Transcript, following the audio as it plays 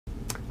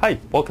Hi,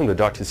 welcome to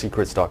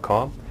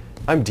DrSecrets.com.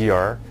 I'm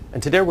DR,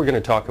 and today we're going to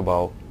talk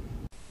about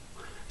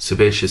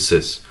sebaceous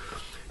cysts.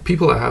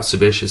 People that have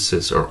sebaceous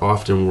cysts are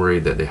often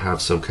worried that they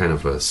have some kind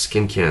of a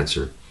skin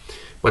cancer,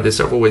 but there's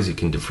several ways you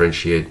can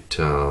differentiate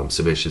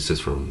sebaceous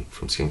cysts from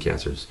skin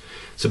cancers.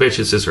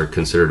 Sebaceous cysts are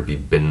considered to be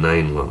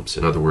benign lumps.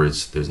 In other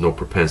words, there's no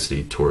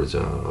propensity towards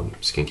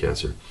skin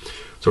cancer.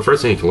 So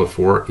first thing you can look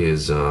for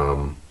is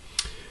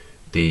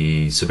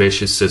the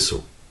sebaceous cyst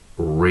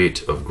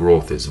rate of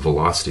growth is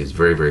velocity is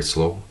very, very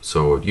slow.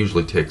 So it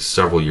usually takes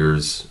several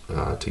years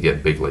to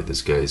get big like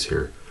this guy's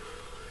here.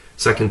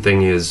 Second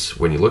thing is,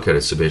 when you look at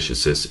a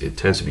sebaceous cyst, it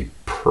tends to be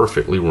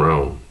perfectly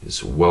round.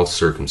 It's well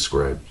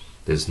circumscribed.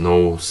 There's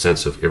no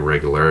sense of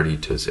irregularity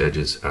to its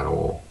edges at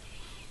all.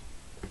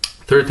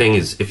 Third thing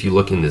is, if you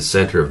look in the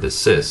center of the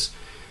cyst,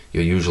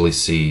 you'll usually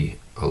see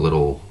a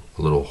little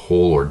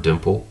hole or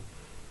dimple.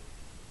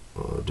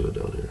 I'll do it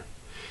down here.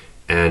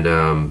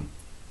 And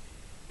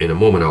in a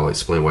moment I'll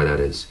explain why that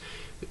is.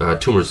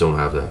 Tumors don't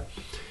have that.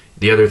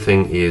 The other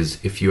thing is,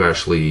 if you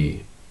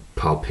actually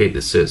palpate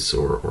the cyst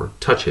or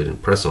touch it and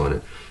press on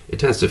it, it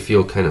tends to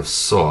feel kind of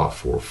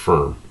soft or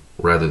firm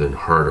rather than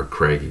hard or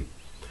craggy.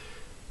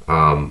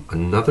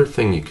 Another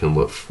thing you can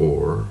look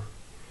for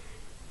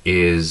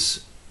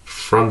is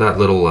from that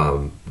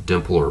little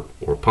dimple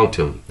or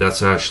punctum,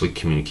 that actually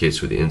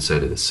communicates with the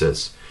inside of the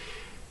cyst.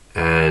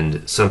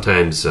 And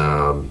sometimes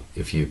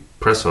if you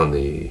press on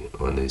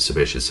the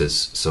sebaceous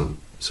cyst, some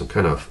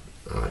kind of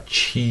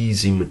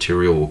cheesy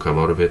material will come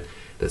out of it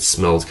that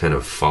smells kind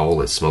of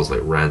foul. It smells like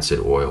rancid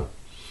oil.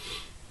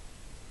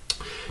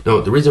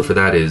 Now, the reason for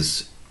that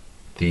is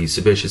the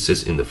sebaceous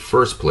cyst in the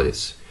first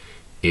place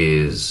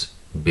is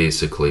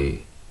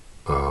basically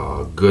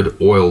a good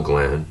oil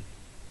gland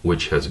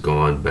which has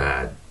gone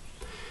bad.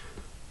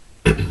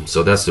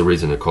 So that's the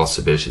reason it's called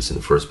sebaceous in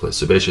the first place.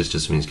 Sebaceous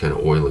just means kind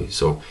of oily.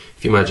 So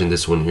if you imagine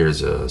this one here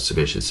is a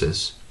sebaceous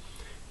cyst,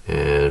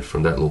 and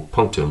from that little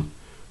punctum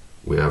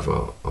we have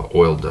a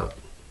oil duct.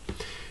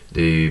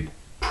 The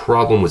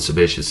problem with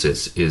sebaceous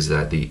cysts is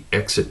that the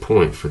exit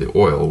point for the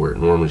oil, where it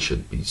normally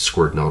should be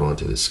squirting out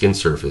onto the skin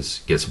surface,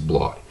 gets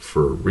blocked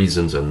for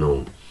reasons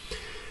unknown.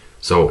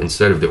 So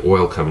instead of the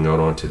oil coming out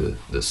onto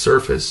the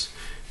surface,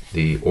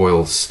 the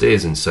oil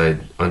stays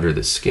inside under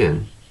the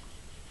skin,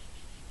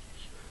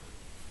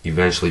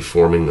 eventually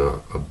forming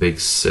a big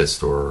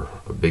cyst or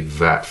a big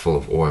vat full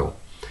of oil.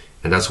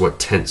 And that's what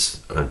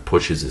tenses and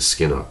pushes the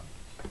skin up.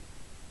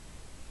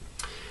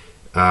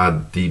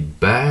 The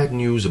bad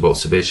news about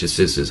sebaceous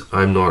cysts is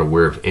I'm not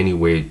aware of any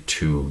way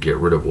to get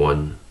rid of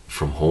one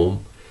from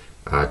home.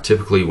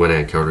 Typically when I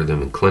encounter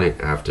them in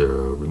clinic, I have to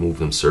remove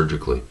them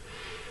surgically.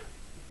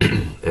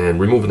 And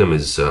removing them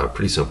is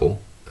pretty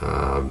simple.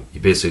 You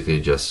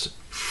basically just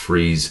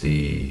freeze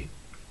the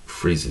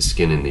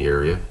skin in the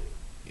area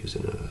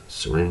using a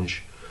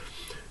syringe.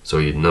 So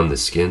you numb the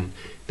skin,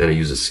 then I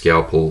use a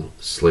scalpel,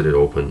 slit it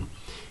open,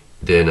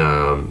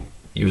 then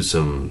use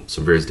some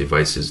various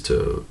devices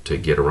to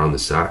get around the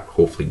sac,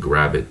 hopefully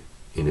grab it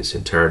in its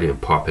entirety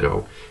and pop it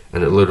out.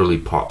 And it literally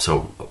pops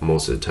out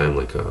most of the time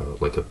like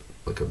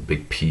a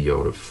big pea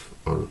out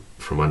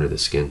from under the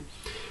skin.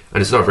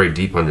 And it's not very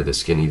deep under the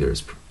skin either.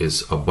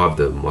 It's above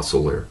the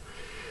muscle layer.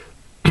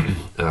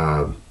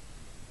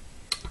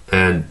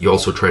 And you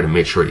also try to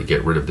make sure you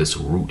get rid of this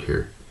root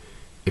here.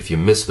 If you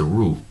miss the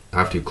root,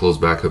 after you close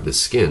back up the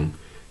skin,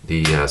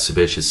 the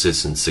sebaceous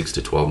cyst in 6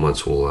 to 12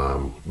 months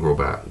will grow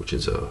back, which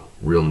is a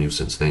real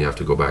nuisance. Then you have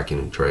to go back in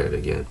and try it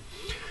again.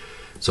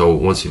 So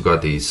once you've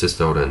got the cyst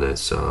out and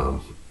its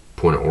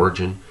point of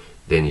origin,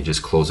 then you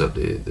just close up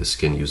the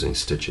skin using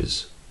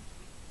stitches.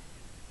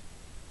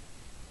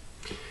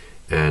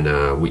 And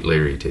a week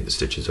later you take the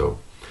stitches out.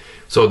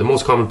 So the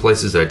most common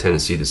places that I tend to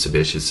see the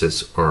sebaceous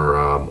cysts are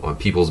on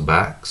people's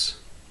backs,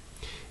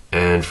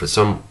 and for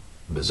some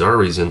bizarre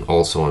reason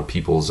also on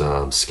people's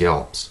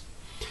scalps.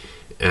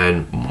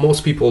 And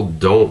most people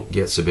don't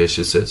get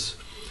sebaceous cysts.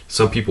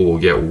 Some people will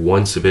get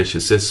one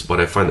sebaceous cyst, but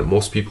I find that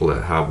most people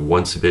that have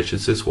one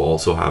sebaceous cyst will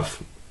also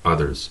have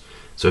others.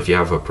 So if you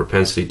have a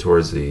propensity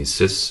towards the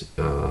cysts,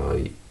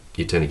 you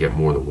tend to get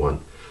more than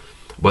one.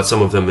 But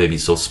some of them may be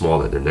so small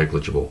that they're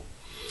negligible.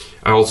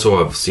 I also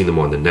have seen them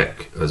on the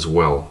neck as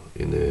well,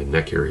 in the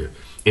neck area.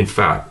 In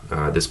fact,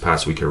 this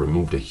past week I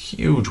removed a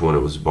huge one.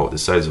 It was about the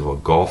size of a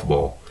golf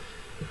ball.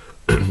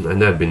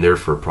 And that had been there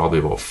for probably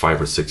about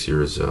 5 or 6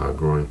 years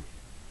growing.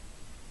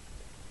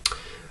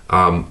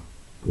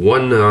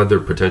 One other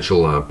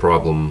potential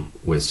problem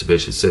with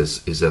sebaceous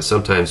cysts is that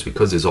sometimes,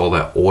 because there's all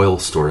that oil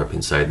stored up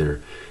inside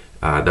there,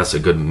 that's a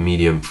good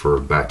medium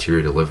for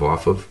bacteria to live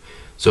off of.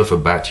 So if a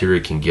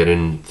bacteria can get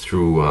in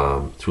through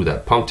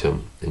that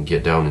punctum and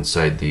get down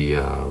inside the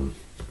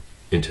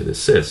into the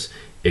cyst,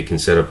 it can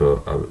set up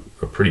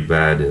a pretty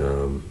bad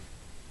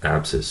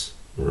abscess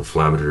or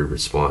inflammatory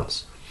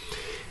response.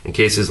 In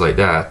cases like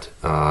that,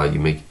 you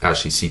may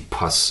actually see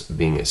pus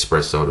being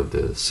expressed out of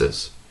the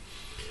cyst.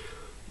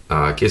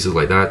 Cases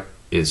like that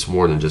is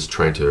more than just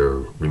trying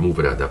to remove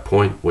it at that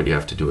point. What you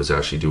have to do is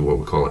actually do what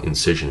we call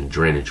incision and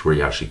drainage, where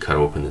you actually cut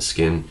open the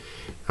skin,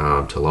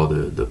 to allow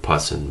the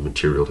pus and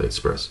material to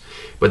express.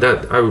 But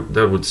that I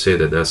would say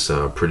that that's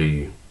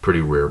pretty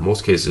rare.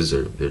 Most cases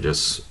they're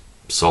just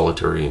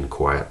solitary and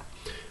quiet,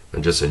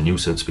 and just a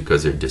nuisance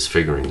because they're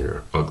disfiguring,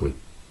 they're ugly.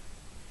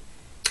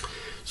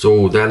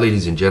 So that,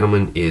 ladies and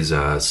gentlemen, is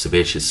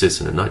sebaceous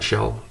cysts in a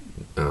nutshell.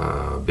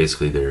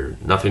 Basically, they're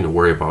nothing to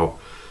worry about,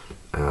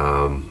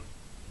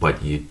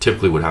 but you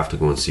typically would have to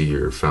go and see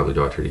your family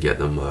doctor to get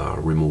them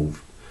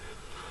removed.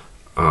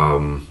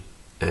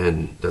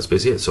 And that's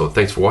basically it. So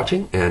thanks for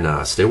watching,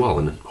 and stay well,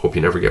 and hope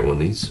you never get one of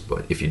these.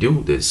 But if you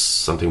do, there's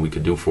something we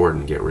could do for it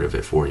and get rid of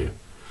it for you.